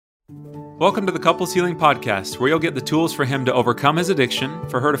Welcome to the Couples Healing Podcast, where you'll get the tools for him to overcome his addiction,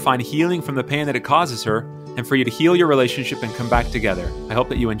 for her to find healing from the pain that it causes her, and for you to heal your relationship and come back together. I hope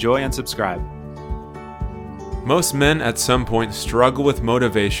that you enjoy and subscribe. Most men at some point struggle with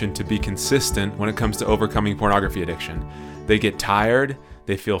motivation to be consistent when it comes to overcoming pornography addiction. They get tired,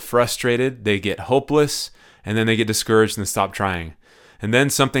 they feel frustrated, they get hopeless, and then they get discouraged and stop trying. And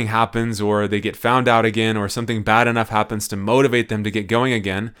then something happens, or they get found out again, or something bad enough happens to motivate them to get going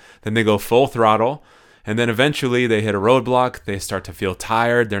again. Then they go full throttle, and then eventually they hit a roadblock. They start to feel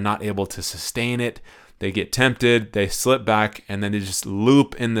tired. They're not able to sustain it. They get tempted, they slip back, and then they just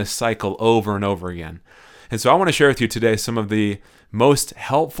loop in this cycle over and over again. And so I want to share with you today some of the most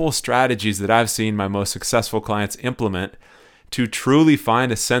helpful strategies that I've seen my most successful clients implement to truly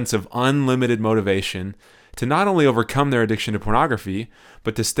find a sense of unlimited motivation to not only overcome their addiction to pornography,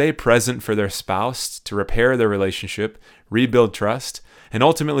 but to stay present for their spouse, to repair their relationship, rebuild trust, and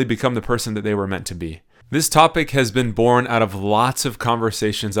ultimately become the person that they were meant to be. This topic has been born out of lots of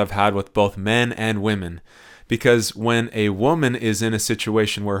conversations I've had with both men and women, because when a woman is in a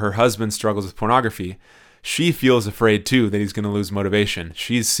situation where her husband struggles with pornography, she feels afraid too that he's going to lose motivation.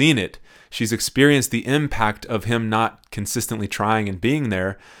 She's seen it. She's experienced the impact of him not consistently trying and being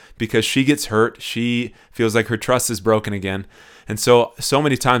there, because she gets hurt. She feels like her trust is broken again. And so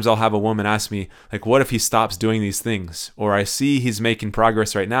many times I'll have a woman ask me, like, what if he stops doing these things? Or I see he's making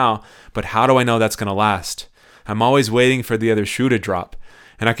progress right now, but how do I know that's going to last? I'm always waiting for the other shoe to drop.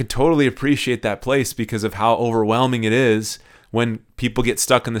 And I can totally appreciate that place because of how overwhelming it is when people get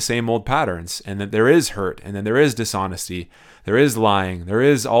stuck in the same old patterns, and that there is hurt, and then there is dishonesty, there is lying, there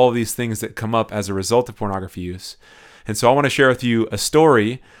is all of these things that come up as a result of pornography use. And so I want to share with you a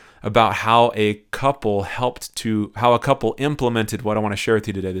story about how a couple implemented what I want to share with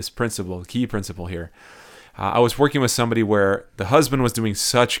you today, this principle, the key principle here. I was working with somebody where the husband was doing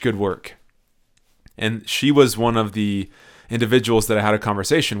such good work. And she was one of the individuals that I had a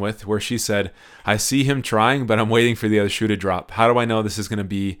conversation with where she said, I see him trying, but I'm waiting for the other shoe to drop. How do I know this is going to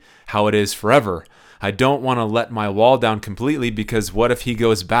be how it is forever? I don't want to let my wall down completely, because what if he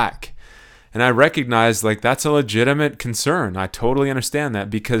goes back? And I recognized, like, that's a legitimate concern. I totally understand that,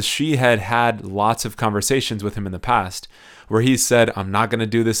 because she had had lots of conversations with him in the past where he said, I'm not going to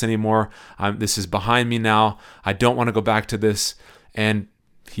do this anymore. This is behind me now. I don't want to go back to this. And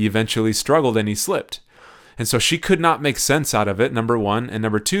he eventually struggled and he slipped. And so she could not make sense out of it, number one. And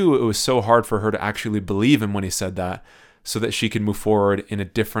number two, it was so hard for her to actually believe him when he said that, so that she could move forward in a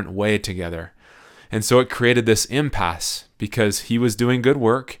different way together. And so it created this impasse, because he was doing good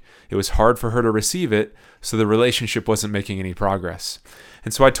work. It was hard for her to receive it, so the relationship wasn't making any progress.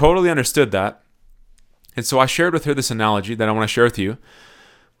 And so I totally understood that. And so I shared with her this analogy that I want to share with you,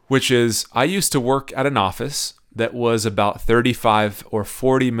 which is I used to work at an office that was about 35 or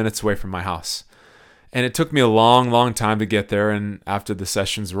 40 minutes away from my house. And it took me a long, long time to get there. And after the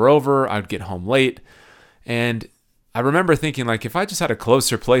sessions were over, I'd get home late. And I remember thinking, like, if I just had a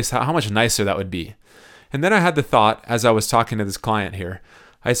closer place, how much nicer that would be. And then I had the thought, as I was talking to this client here,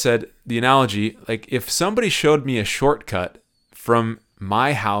 I said, the analogy, like, if somebody showed me a shortcut from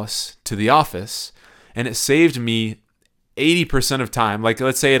my house to the office and it saved me 80% of time, like,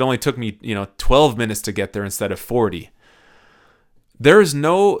 let's say it only took me, 12 minutes to get there instead of 40.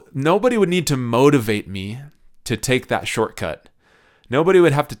 Nobody would need to motivate me to take that shortcut. Nobody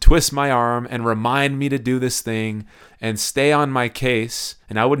would have to twist my arm and remind me to do this thing and stay on my case.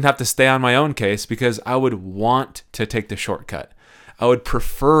 And I wouldn't have to stay on my own case, because I would want to take the shortcut. I would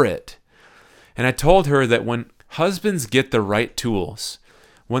prefer it. And I told her that when husbands get the right tools,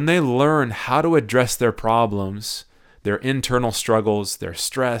 when they learn how to address their problems, their internal struggles, their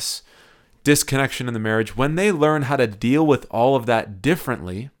stress, disconnection in the marriage, when they learn how to deal with all of that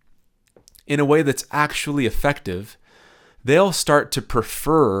differently in a way that's actually effective, they'll start to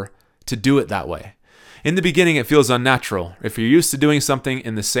prefer to do it that way. In the beginning, it feels unnatural. If you're used to doing something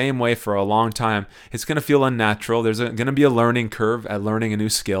in the same way for a long time, it's going to feel unnatural. There's going to be a learning curve at learning a new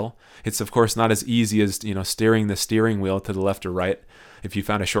skill. It's, of course, not as easy as, steering the steering wheel to the left or right if you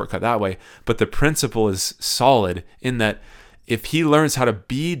found a shortcut that way. But the principle is solid in that if he learns how to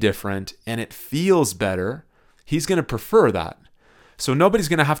be different and it feels better, he's going to prefer that. So nobody's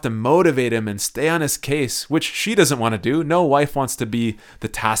going to have to motivate him and stay on his case, which she doesn't want to do. No wife wants to be the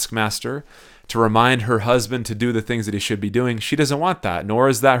taskmaster, to remind her husband to do the things that he should be doing. She doesn't want that, nor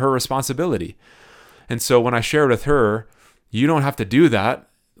is that her responsibility. And so when I shared with her, you don't have to do that,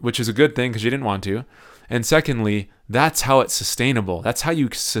 which is a good thing because you didn't want to. And secondly, that's how it's sustainable. That's how you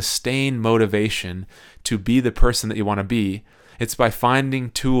sustain motivation to be the person that you want to be. It's by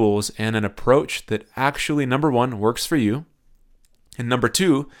finding tools and an approach that actually, number one, works for you. And number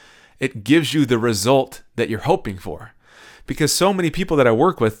two, it gives you the result that you're hoping for. Because so many people that I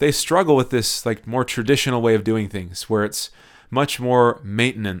work with, they struggle with this like more traditional way of doing things where it's much more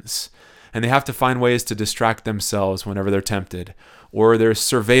maintenance, and they have to find ways to distract themselves whenever they're tempted, or there's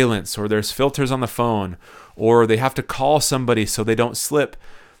surveillance, or there's filters on the phone, or they have to call somebody so they don't slip.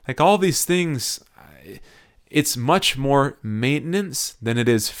 Like all these things, it's much more maintenance than it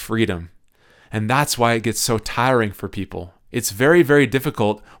is freedom. And that's why it gets so tiring for people. It's very, very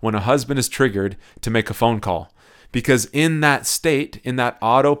difficult when a husband is triggered to make a phone call. Because in that state, in that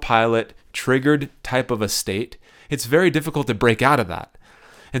autopilot triggered type of a state, it's very difficult to break out of that.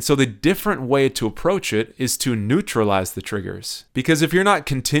 And so the different way to approach it is to neutralize the triggers. Because if you're not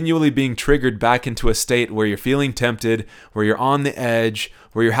continually being triggered back into a state where you're feeling tempted, where you're on the edge,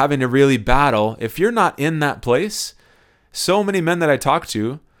 where you're having to really battle, if you're not in that place, so many men that I talk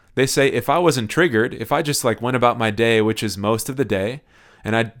to, they say, if I wasn't triggered, if I just like went about my day, which is most of the day,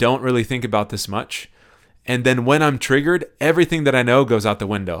 and I don't really think about this much, and then when I'm triggered, everything that I know goes out the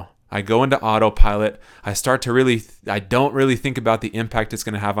window. I go into autopilot. I don't really think about the impact it's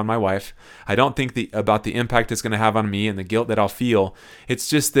going to have on my wife. I don't think about the impact it's going to have on me and the guilt that I'll feel. It's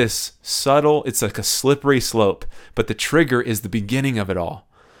just this subtle, it's like a slippery slope, but the trigger is the beginning of it all.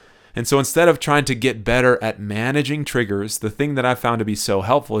 And so instead of trying to get better at managing triggers, the thing that I've found to be so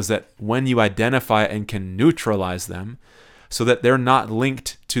helpful is that when you identify and can neutralize them so that they're not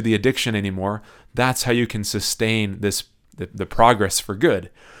linked to the addiction anymore, that's how you can sustain the progress for good.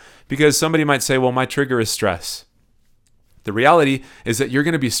 Because somebody might say, well, my trigger is stress. The reality is that you're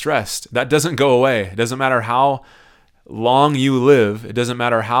going to be stressed. That doesn't go away. It doesn't matter how long you live. It doesn't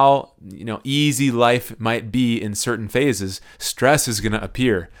matter how easy life might be in certain phases. Stress is going to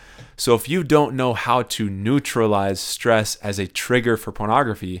appear. So if you don't know how to neutralize stress as a trigger for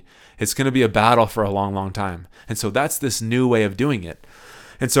pornography, it's going to be a battle for a long, long time. And so that's this new way of doing it.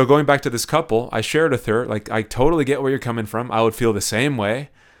 And so going back to this couple, I shared with her, like, I totally get where you're coming from. I would feel the same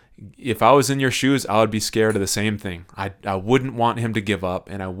way. If I was in your shoes, I would be scared of the same thing. I wouldn't want him to give up,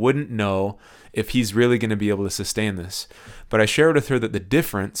 and I wouldn't know if he's really going to be able to sustain this. But I shared with her that the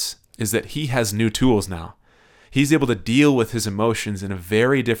difference is that he has new tools now. He's able to deal with his emotions in a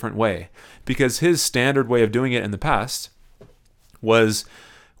very different way, because his standard way of doing it in the past was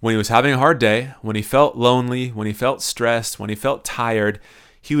when he was having a hard day, when he felt lonely, when he felt stressed, when he felt tired,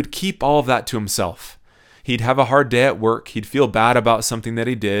 he would keep all of that to himself. He'd have a hard day at work. He'd feel bad about something that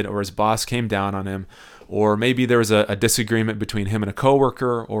he did, or his boss came down on him, or maybe there was a disagreement between him and a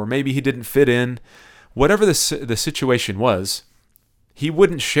coworker, or maybe he didn't fit in. Whatever the situation was, he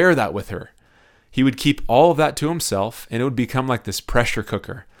wouldn't share that with her. He would keep all of that to himself, and it would become like this pressure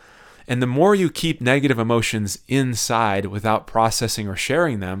cooker. And the more you keep negative emotions inside without processing or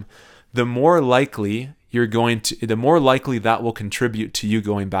sharing them, the more likely that will contribute to you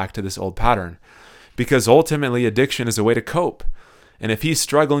going back to this old pattern. Because ultimately, addiction is a way to cope. And if he's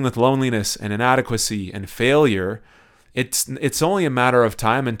struggling with loneliness and inadequacy and failure, it's only a matter of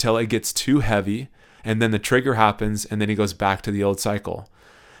time until it gets too heavy, and then the trigger happens, and then he goes back to the old cycle.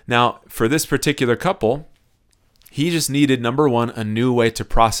 Now, for this particular couple, he just needed, number one, a new way to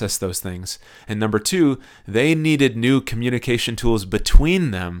process those things. And number two, they needed new communication tools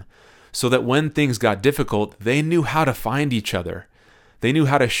between them so that when things got difficult, they knew how to find each other. They knew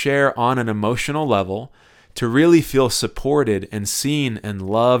how to share on an emotional level to really feel supported and seen and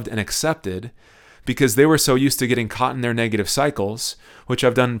loved and accepted, because they were so used to getting caught in their negative cycles, which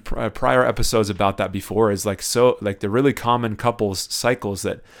I've done prior episodes about that before, is like the really common couples cycles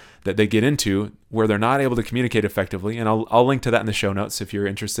that they get into where they're not able to communicate effectively. And I'll link to that in the show notes if you're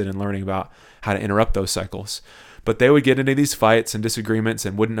interested in learning about how to interrupt those cycles. But they would get into these fights and disagreements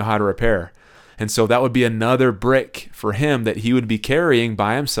and wouldn't know how to repair. And so that would be another brick for him that he would be carrying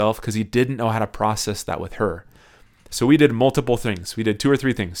by himself because he didn't know how to process that with her. So we did multiple things. We did 2 or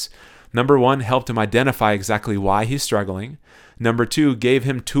 3 things. Number one, helped him identify exactly why he's struggling. Number two, gave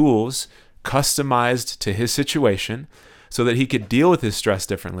him tools customized to his situation so that he could deal with his stress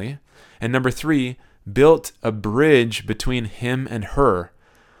differently. And number three, built a bridge between him and her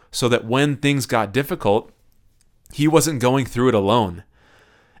so that when things got difficult, he wasn't going through it alone.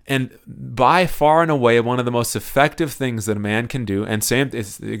 And by far and away, one of the most effective things that a man can do, and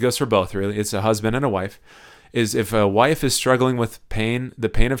it goes for both really, it's a husband and a wife, is if a wife is struggling with pain, the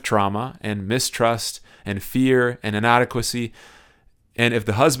pain of trauma and mistrust and fear and inadequacy, and if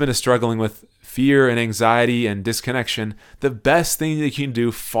the husband is struggling with fear and anxiety and disconnection, the best thing that you can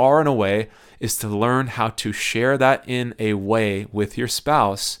do far and away is to learn how to share that in a way with your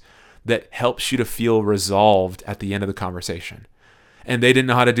spouse that helps you to feel resolved at the end of the conversation. And they didn't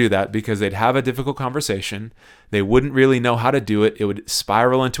know how to do that because they'd have a difficult conversation. They wouldn't really know how to do it. It would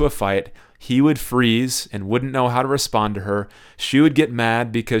spiral into a fight. He would freeze and wouldn't know how to respond to her. She would get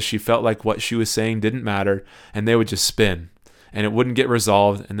mad because she felt like what she was saying didn't matter, and they would just spin. And it wouldn't get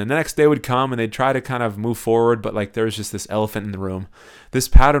resolved. And then the next day would come and they'd try to kind of move forward, but like there was just this elephant in the room. This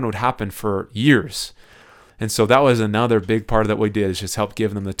pattern would happen for years. And so that was another big part of that we did, is just help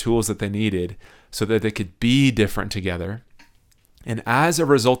give them the tools that they needed so that they could be different together. And as a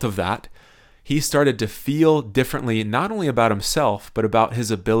result of that, he started to feel differently, not only about himself, but about his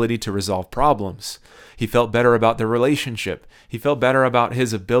ability to resolve problems. He felt better about their relationship. He felt better about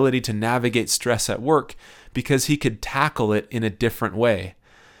his ability to navigate stress at work because he could tackle it in a different way.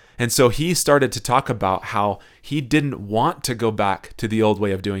 And so he started to talk about how he didn't want to go back to the old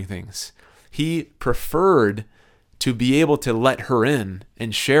way of doing things. He preferred to be able to let her in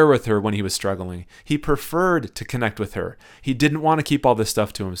and share with her when he was struggling. He preferred to connect with her. He didn't want to keep all this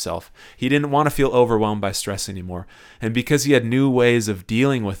stuff to himself. He didn't want to feel overwhelmed by stress anymore. And because he had new ways of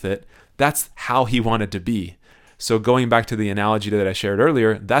dealing with it, that's how he wanted to be. So going back to the analogy that I shared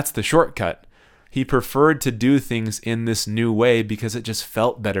earlier, that's the shortcut. He preferred to do things in this new way because it just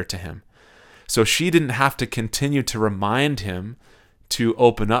felt better to him. So she didn't have to continue to remind him to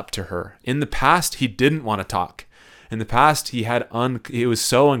open up to her. In the past, he didn't want to talk. In the past, it was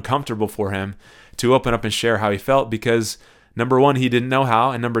so uncomfortable for him to open up and share how he felt because, number one, he didn't know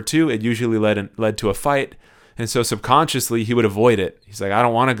how, and number two, it usually led to a fight. And so subconsciously, he would avoid it. He's like, I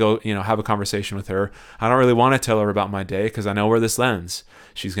don't want to go, have a conversation with her. I don't really want to tell her about my day because I know where this lands.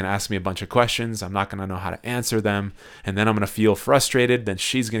 She's going to ask me a bunch of questions. I'm not going to know how to answer them. And then I'm going to feel frustrated. Then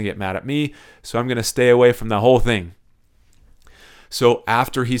she's going to get mad at me. So I'm going to stay away from the whole thing. So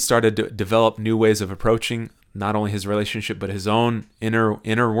after he started to develop new ways of approaching not only his relationship, but his own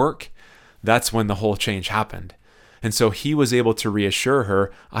inner work, that's when the whole change happened. And so he was able to reassure her,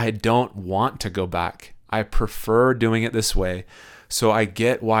 I don't want to go back. I prefer doing it this way. So I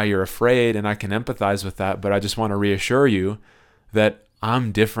get why you're afraid and I can empathize with that, but I just want to reassure you that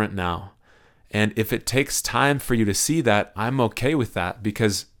I'm different now. And if it takes time for you to see that, I'm okay with that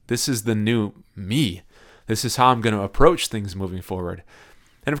because this is the new me. This is how I'm going to approach things moving forward.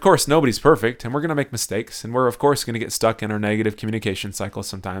 And of course, nobody's perfect and we're going to make mistakes and we're of course going to get stuck in our negative communication cycle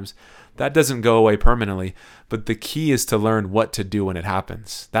sometimes. That doesn't go away permanently, but the key is to learn what to do when it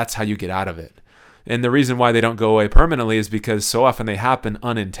happens. That's how you get out of it. And the reason why they don't go away permanently is because so often they happen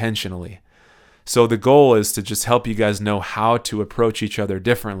unintentionally. So the goal is to just help you guys know how to approach each other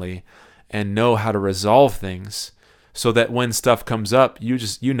differently and know how to resolve things so that when stuff comes up,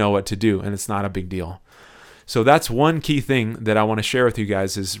 you know what to do and it's not a big deal. So that's one key thing that I want to share with you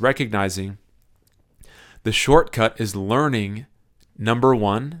guys is recognizing the shortcut is learning, number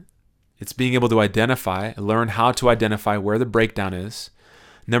one, it's being able to learn how to identify where the breakdown is.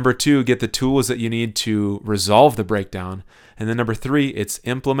 Number two, get the tools that you need to resolve the breakdown. And then number three, it's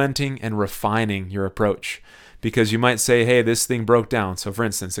implementing and refining your approach. Because you might say, hey, this thing broke down. So for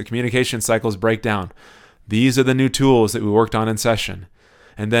instance, the communication cycles break down. These are the new tools that we worked on in session.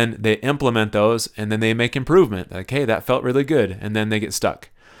 And then they implement those and then they make improvement. Like, hey, that felt really good. And then they get stuck.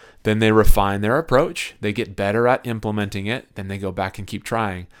 Then they refine their approach. They get better at implementing it. Then they go back and keep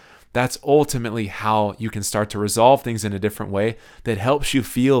trying. That's ultimately how you can start to resolve things in a different way that helps you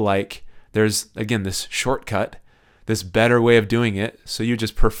feel like there's, again, this shortcut, this better way of doing it. So you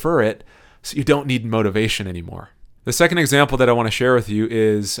just prefer it so you don't need motivation anymore. The second example that I want to share with you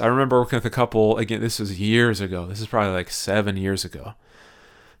is I remember working with a couple, again, this was years ago. This is probably like 7 years ago.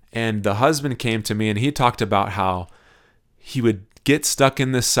 And the husband came to me and he talked about how he would get stuck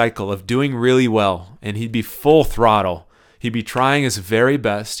in this cycle of doing really well and he'd be full throttle. He'd be trying his very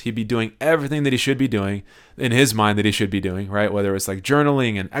best. He'd be doing everything that he should be doing in his mind that he should be doing, right? Whether it's like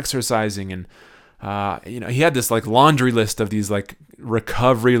journaling and exercising and, he had this like laundry list of these like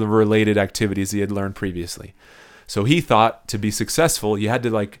recovery related activities he had learned previously. So he thought to be successful, you had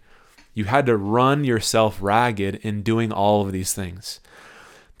to run yourself ragged in doing all of these things.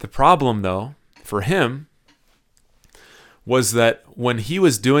 The problem, though, for him was that when he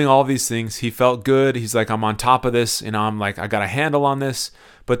was doing all these things, he felt good. He's like, I'm on top of this, and I'm like, I got a handle on this.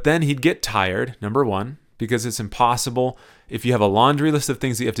 But then he'd get tired, number one, because it's impossible. If you have a laundry list of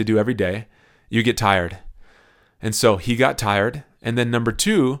things that you have to do every day, you get tired. And so he got tired. And then number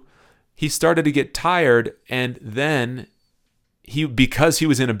two, he started to get tired, and then because he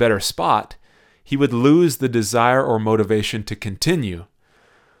was in a better spot, he would lose the desire or motivation to continue.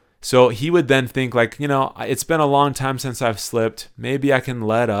 So he would then think like, it's been a long time since I've slipped. Maybe I can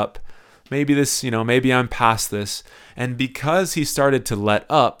let up. maybe I'm past this. And because he started to let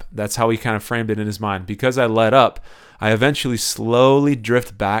up, that's how he kind of framed it in his mind. Because I let up, I eventually slowly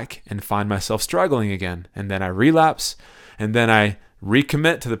drift back and find myself struggling again. And then I relapse, and then I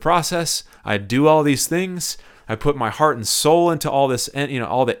recommit to the process. I do all these things. I put my heart and soul into all this,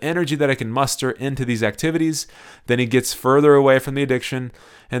 all the energy that I can muster into these activities. Then he gets further away from the addiction,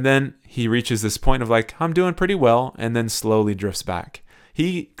 and then he reaches this point of like, I'm doing pretty well, and then slowly drifts back.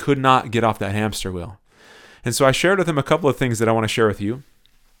 He could not get off that hamster wheel. And so I shared with him a couple of things that I want to share with you,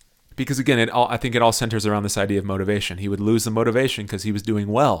 because again, I think it all centers around this idea of motivation. He would lose the motivation because he was doing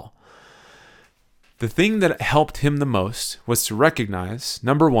well. The thing that helped him the most was to recognize,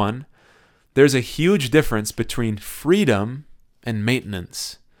 number one, there's a huge difference between freedom and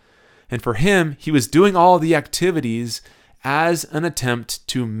maintenance. And for him, he was doing all the activities as an attempt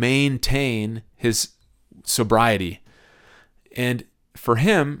to maintain his sobriety. And for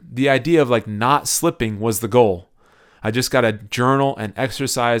him, the idea of like not slipping was the goal. I just got to journal and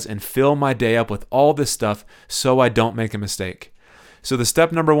exercise and fill my day up with all this stuff so I don't make a mistake. So the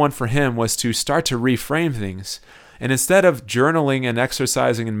step number one for him was to start to reframe things. And instead of journaling and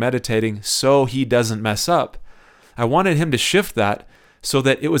exercising and meditating so he doesn't mess up, I wanted him to shift that so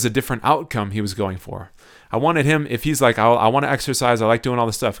that it was a different outcome he was going for. I wanted him, if he's like, I want to exercise, I like doing all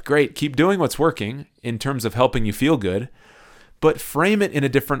this stuff, great, keep doing what's working in terms of helping you feel good, but frame it in a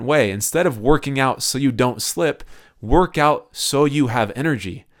different way. Instead of working out so you don't slip, work out so you have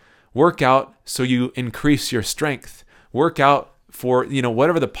energy. Work out so you increase your strength. Work out for,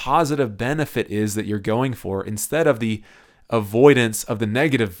 whatever the positive benefit is that you're going for, instead of the avoidance of the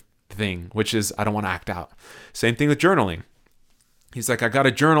negative thing, which is, I don't want to act out. Same thing with journaling. He's like, I got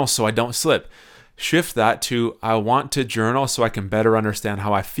to journal so I don't slip. Shift that to, I want to journal so I can better understand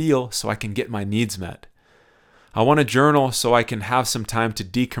how I feel, so I can get my needs met. I want to journal so I can have some time to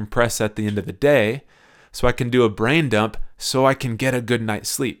decompress at the end of the day, so I can do a brain dump so I can get a good night's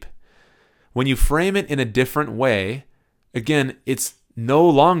sleep. When you frame it in a different way, again, it's no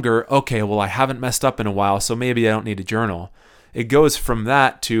longer, okay, well, I haven't messed up in a while, so maybe I don't need to journal. It goes from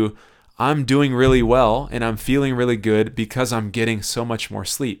that to, I'm doing really well and I'm feeling really good because I'm getting so much more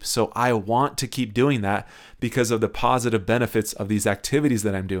sleep. So I want to keep doing that because of the positive benefits of these activities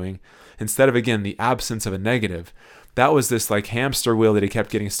that I'm doing, instead of, again, the absence of a negative. That was this like hamster wheel that he kept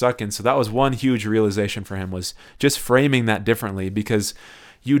getting stuck in. So that was one huge realization for him, was just framing that differently, because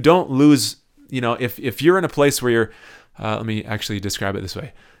you don't lose, if you're in a place where you're, let me actually describe it this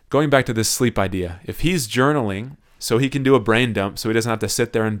way. Going back to this sleep idea, if he's journaling so he can do a brain dump, so he doesn't have to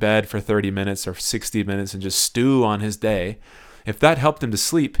sit there in bed for 30 minutes or 60 minutes and just stew on his day, if that helped him to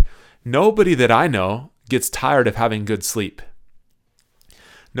sleep, nobody that I know gets tired of having good sleep.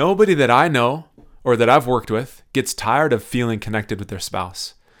 Nobody that I know or that I've worked with gets tired of feeling connected with their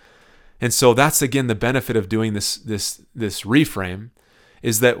spouse. And so that's, again, the benefit of doing this reframe,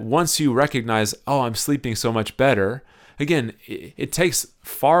 is that once you recognize, oh, I'm sleeping so much better, again, it takes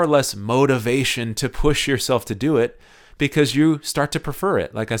far less motivation to push yourself to do it, because you start to prefer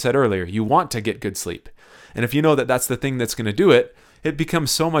it. Like I said earlier, you want to get good sleep. And if you know that that's the thing that's going to do it, it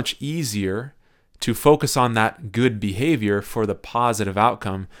becomes so much easier to focus on that good behavior for the positive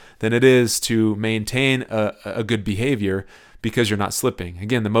outcome than it is to maintain a good behavior because you're not slipping.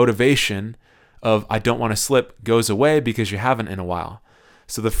 Again, the motivation of I don't want to slip goes away because you haven't in a while.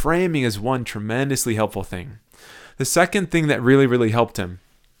 So the framing is one tremendously helpful thing. The second thing that really, really helped him,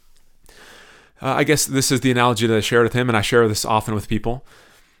 I guess this is the analogy that I shared with him, and I share this often with people.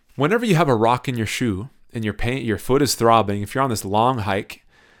 Whenever you have a rock in your shoe and your foot is throbbing, if you're on this long hike,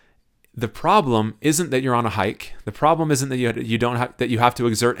 the problem isn't that you're on a hike. The problem isn't that you have to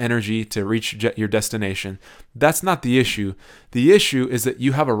exert energy to reach your destination. That's not the issue. The issue is that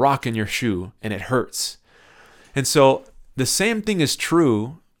you have a rock in your shoe and it hurts. And so the same thing is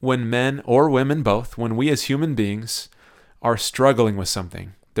true when men or women both, when we as human beings are struggling with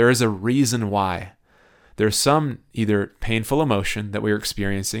something. There is a reason why. There's some either painful emotion that we're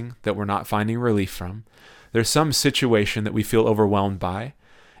experiencing that we're not finding relief from. There's some situation that we feel overwhelmed by.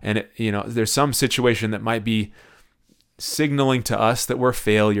 And there's some situation that might be signaling to us that we're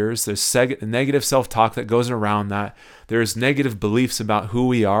failures. There's negative self-talk that goes around that. There's negative beliefs about who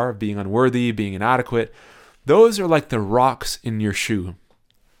we are, being unworthy, being inadequate. Those are like the rocks in your shoe.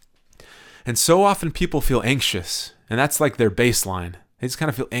 And so often people feel anxious, and that's like their baseline. They just kind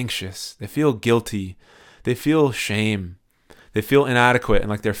of feel anxious. They feel guilty. They feel shame. They feel inadequate and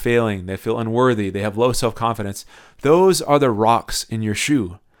like they're failing. They feel unworthy. They have low self-confidence. Those are the rocks in your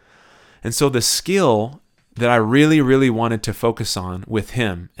shoe. And so the skill that I really, really wanted to focus on with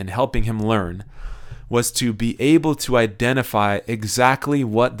him and helping him learn was to be able to identify exactly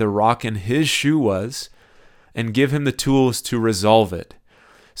what the rock in his shoe was and give him the tools to resolve it.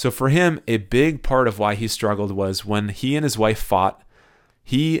 So for him, a big part of why he struggled was when he and his wife fought,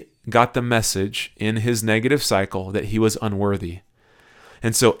 he got the message in his negative cycle that he was unworthy.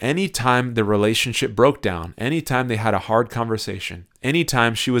 And so anytime the relationship broke down, anytime they had a hard conversation,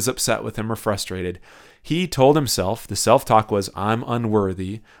 anytime she was upset with him or frustrated, he told himself, the self-talk was, I'm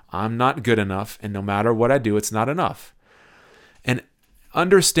unworthy, I'm not good enough, and no matter what I do, it's not enough. And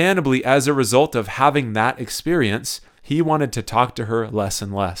understandably, as a result of having that experience, he wanted to talk to her less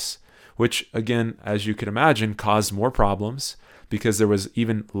and less, which again, as you can imagine, caused more problems because there was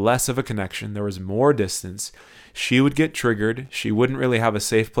even less of a connection. There was more distance. She would get triggered. She wouldn't really have a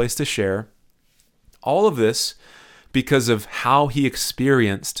safe place to share. All of this because of how he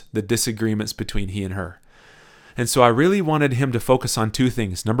experienced the disagreements between he and her. And so I really wanted him to focus on two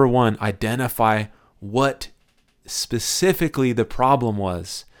things. Number one, identify what specifically the problem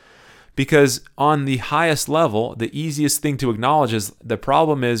was. Because on the highest level, the easiest thing to acknowledge is the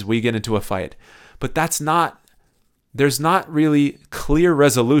problem is we get into a fight. But there's not really clear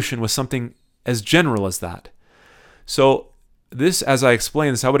resolution with something as general as that. So this, as I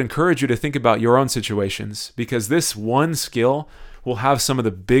explained this, I would encourage you to think about your own situations, because this one skill will have some of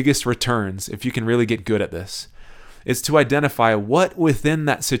the biggest returns if you can really get good at this. It's to identify what within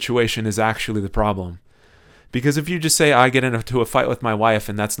that situation is actually the problem. Because if you just say, I get into a fight with my wife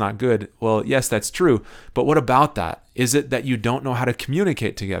and that's not good, well, yes, that's true. But what about that? Is it that you don't know how to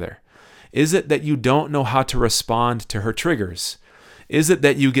communicate together? Is it that you don't know how to respond to her triggers? Is it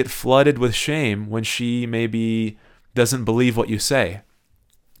that you get flooded with shame when she maybe doesn't believe what you say?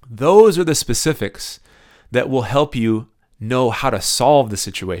 Those are the specifics that will help you know how to solve the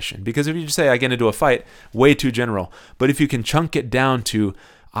situation. Because if you just say, I get into a fight, way too general. But if you can chunk it down to,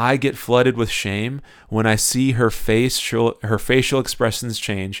 I get flooded with shame when I see her facial expressions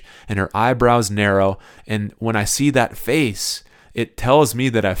change and her eyebrows narrow. And when I see that face, it tells me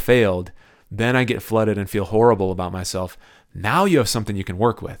that I failed. Then I get flooded and feel horrible about myself. Now you have something you can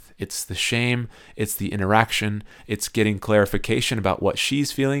work with. It's the shame, it's the interaction, it's getting clarification about what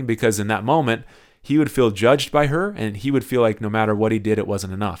she's feeling, because in that moment, he would feel judged by her and he would feel like no matter what he did, it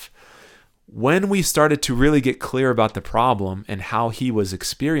wasn't enough. When we started to really get clear about the problem and how he was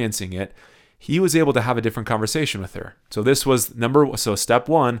experiencing it, he was able to have a different conversation with her. So this was step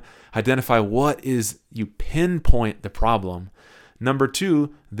one, identify you pinpoint the problem. Number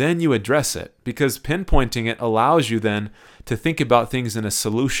two, then you address it, because pinpointing it allows you then to think about things in a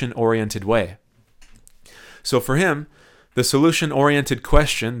solution-oriented way. So for him, the solution-oriented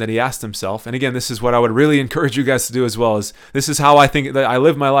question that he asked himself, and again, this is what I would really encourage you guys to do as well, is this is how I think that I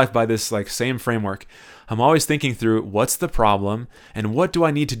live my life, by this same framework. I'm always thinking through what's the problem and what do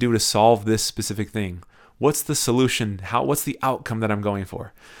I need to do to solve this specific thing? What's the solution? What's the outcome that I'm going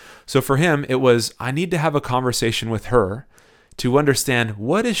for? So for him, it was, I need to have a conversation with her to understand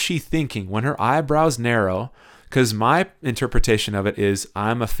what is she thinking when her eyebrows narrow, because my interpretation of it is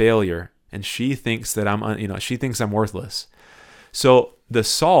I'm a failure and she thinks that she thinks I'm worthless. So the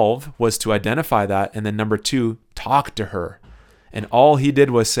solve was to identify that, and then number two, talk to her. And all he did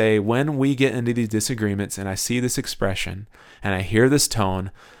was say, when we get into these disagreements and I see this expression and I hear this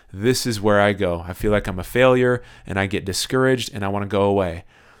tone, this is where I go. I feel like I'm a failure and I get discouraged and I want to go away.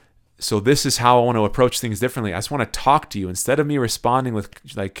 So this is how I want to approach things differently. I just want to talk to you. Instead of me responding with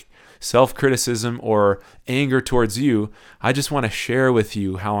self-criticism or anger towards you, I just want to share with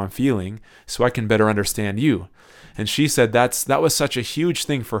you how I'm feeling so I can better understand you. And she said that was such a huge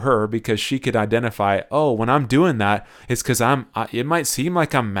thing for her, because she could identify, when I'm doing that, it's because it might seem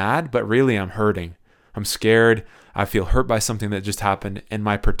like I'm mad, but really I'm hurting. I'm scared. I feel hurt by something that just happened. And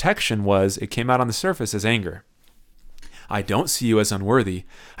my protection it came out on the surface as anger. I don't see you as unworthy.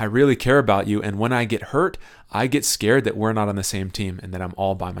 I really care about you. And when I get hurt, I get scared that we're not on the same team and that I'm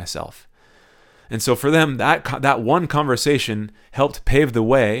all by myself. And so for them, that one conversation helped pave the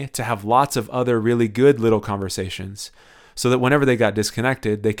way to have lots of other really good little conversations, so that whenever they got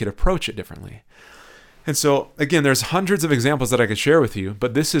disconnected, they could approach it differently. And so again, there's hundreds of examples that I could share with you,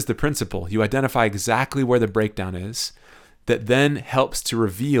 but this is the principle. You identify exactly where the breakdown is, that then helps to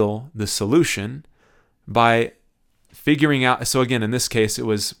reveal the solution by figuring out. So again, in this case, it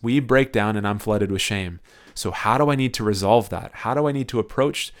was, we break down and I'm flooded with shame. So how do I need to resolve that? How do I need to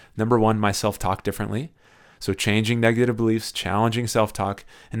approach, number one, my self-talk differently? So changing negative beliefs, challenging self-talk.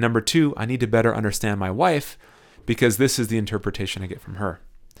 And number two, I need to better understand my wife, because this is the interpretation I get from her.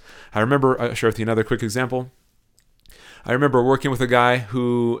 I remember, I'll share with you another quick example. I remember working with a guy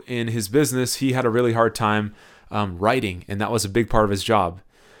who, in his business, he had a really hard time writing, and that was a big part of his job.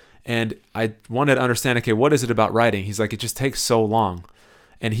 And I wanted to understand, okay, what is it about writing? He's like, it just takes so long.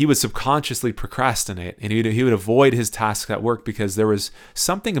 And he would subconsciously procrastinate, and he would avoid his tasks at work because there was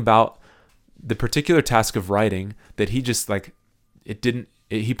something about the particular task of writing that he just like,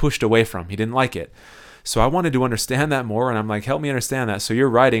 he pushed away from. He didn't like it. So I wanted to understand that more, and I'm like, help me understand that. So you're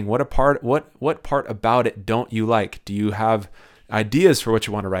writing, what part about it don't you like? Do you have ideas for what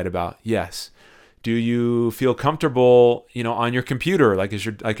you want to write about? Yes. Do you feel comfortable, on your computer?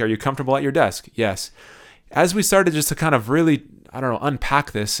 Are you comfortable at your desk? Yes. As we started just to kind of really,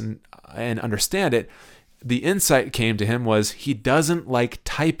 unpack this and understand it, the insight came to him was he doesn't like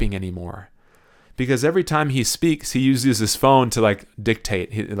typing anymore. Because every time he speaks, he uses his phone to like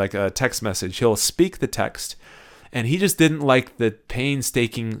dictate, like a text message. He'll speak the text, and he just didn't like the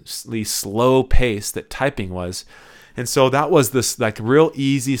painstakingly slow pace that typing was. And so that was this like real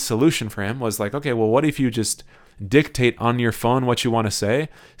easy solution for him, was like, okay, well, what if you just dictate on your phone what you want to say,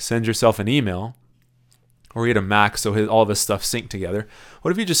 send yourself an email, or he had a Mac, so all this stuff synced together.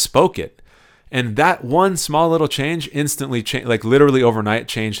 What if you just spoke it? And that one small little change instantly changed, like literally overnight,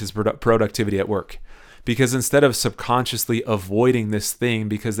 changed his productivity at work. Because instead of subconsciously avoiding this thing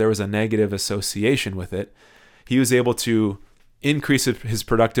because there was a negative association with it, he was able to increase his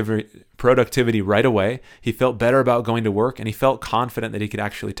productivity right away. He felt better about going to work, and he felt confident that he could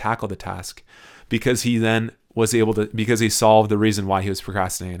actually tackle the task because he then was able to, because he solved the reason why he was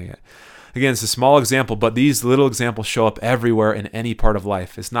procrastinating it. Again, it's a small example, but these little examples show up everywhere in any part of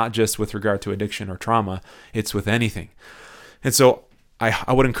life. It's not just with regard to addiction or trauma. It's with anything. And so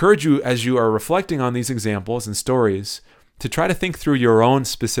I would encourage you, as you are reflecting on these examples and stories, to try to think through your own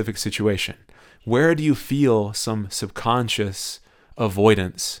specific situation. Where do you feel some subconscious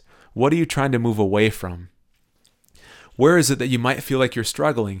avoidance? What are you trying to move away from? Where is it that you might feel like you're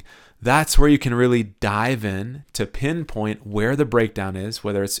struggling? That's where you can really dive in to pinpoint where the breakdown is,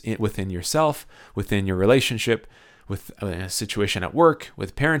 whether it's within yourself, within your relationship, with a situation at work,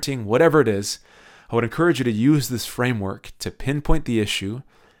 with parenting, whatever it is. I would encourage you to use this framework to pinpoint the issue,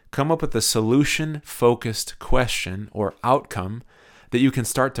 come up with a solution-focused question or outcome that you can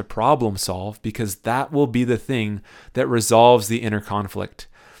start to problem solve, because that will be the thing that resolves the inner conflict.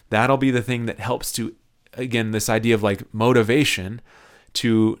 That'll be the thing that helps to, again, this idea of like motivation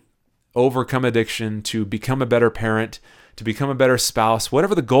to overcome addiction, to become a better parent, to become a better spouse,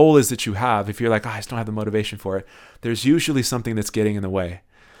 whatever the goal is that you have. If you're like, I just don't have the motivation for it, there's usually something that's getting in the way.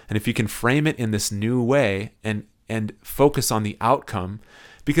 And if you can frame it in this new way and focus on the outcome,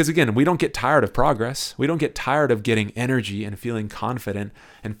 because again, we don't get tired of progress. We don't get tired of getting energy and feeling confident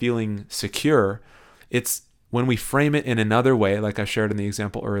and feeling secure. It's when we frame it in another way, like I shared in the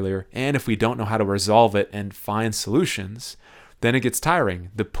example earlier, and if we don't know how to resolve it and find solutions, then it gets tiring.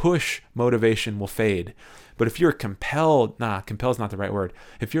 The push motivation will fade. But if you're compelled is not the right word.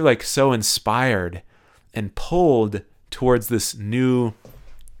 If you're like so inspired and pulled towards this new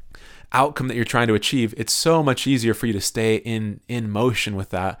outcome that you're trying to achieve, it's so much easier for you to stay in motion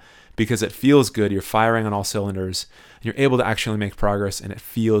with that, because it feels good. You're firing on all cylinders. You're able to actually make progress, and it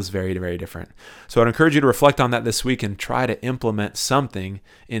feels very, very different. So I'd encourage you to reflect on that this week and try to implement something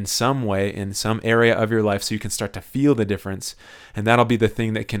in some way, in some area of your life, so you can start to feel the difference. And that'll be the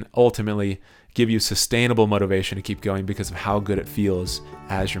thing that can ultimately give you sustainable motivation to keep going because of how good it feels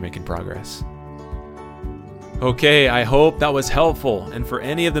as you're making progress. Okay, I hope that was helpful. And for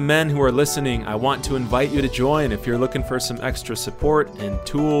any of the men who are listening, I want to invite you to join if you're looking for some extra support and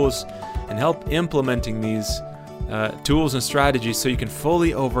tools and help implementing these tools and strategies so you can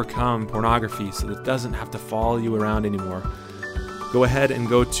fully overcome pornography so that it doesn't have to follow you around anymore. Go ahead and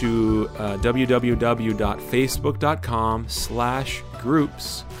go to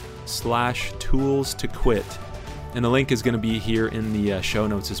www.facebook.com/groups/tools-to-quit. And the link is going to be here in the show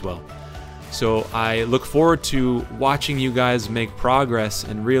notes as well. So I look forward to watching you guys make progress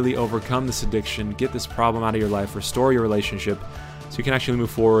and really overcome this addiction, get this problem out of your life, restore your relationship, so you can actually move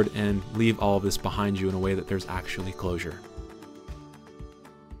forward and leave all of this behind you in a way that there's actually closure.